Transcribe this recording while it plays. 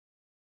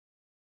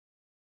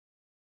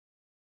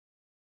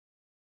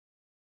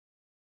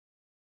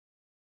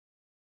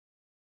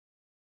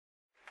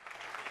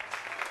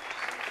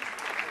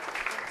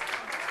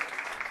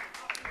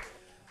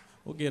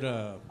We'll get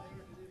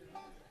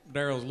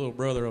Daryl's little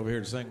brother over here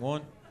to sing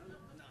one.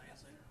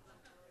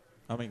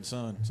 I mean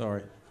son,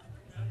 sorry.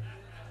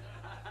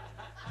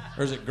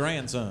 Or is it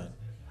grandson?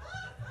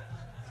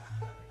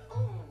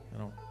 I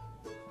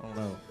don't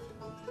know.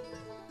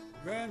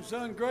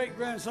 Grandson,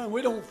 great-grandson,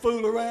 we don't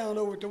fool around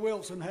over at the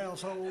Wilson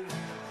household.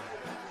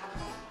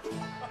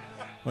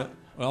 Well,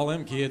 all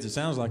them kids, it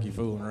sounds like you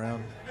fooling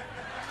around.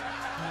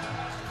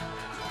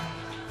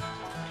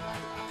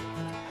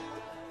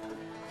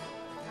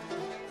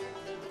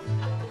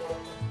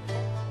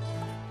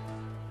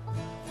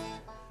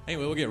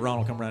 Anyway, we'll get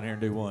Ronald come around here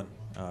and do one.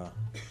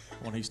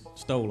 One he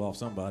stole off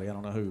somebody. I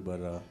don't know who, but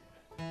I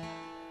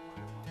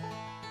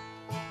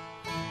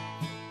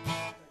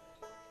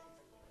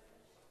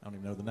don't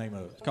even know the name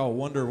of it. It's called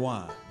Wonder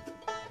Why.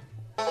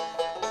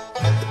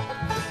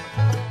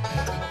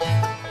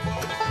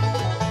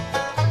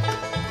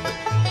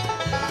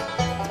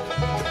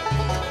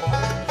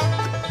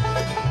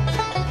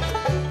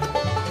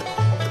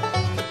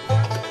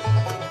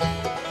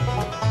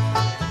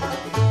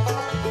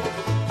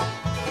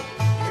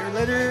 Your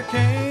letter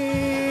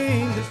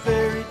came this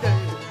very day.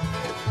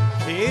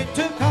 It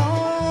took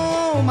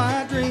all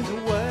my dreams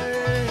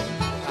away.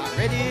 I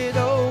read it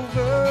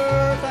over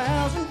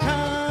 1,000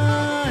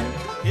 times.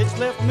 It's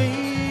left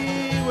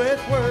me with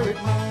worried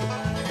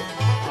mind.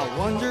 I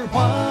wonder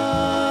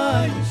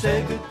why you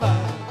said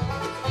goodbye.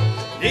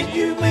 Did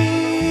you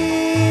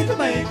mean to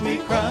make me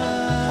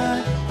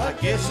cry? I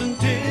guess until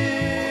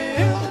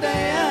the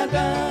day I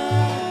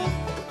die,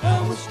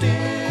 I will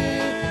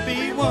still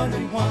be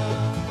wondering why.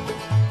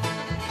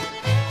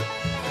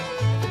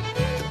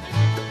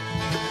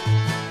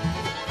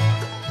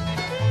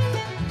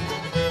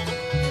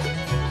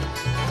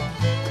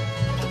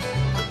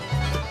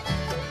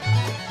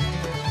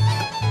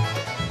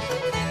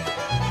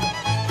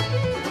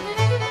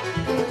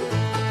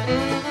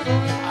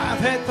 I've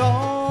had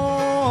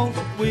thoughts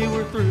that we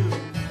were through.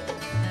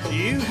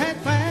 You had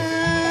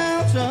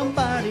found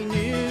somebody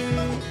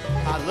new.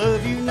 I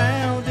love you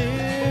now,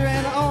 dear,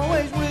 and I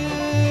always will.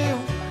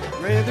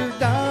 I'd rather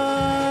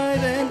die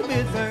than to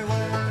bid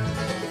farewell.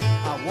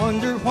 I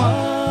wonder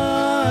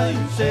why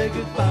you said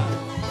goodbye.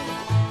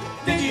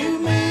 Did you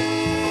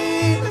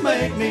mean to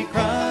make me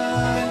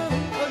cry?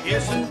 I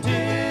guess until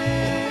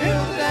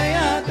the day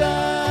I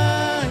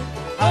die,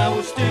 I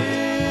will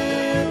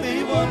still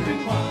be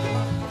wondering why.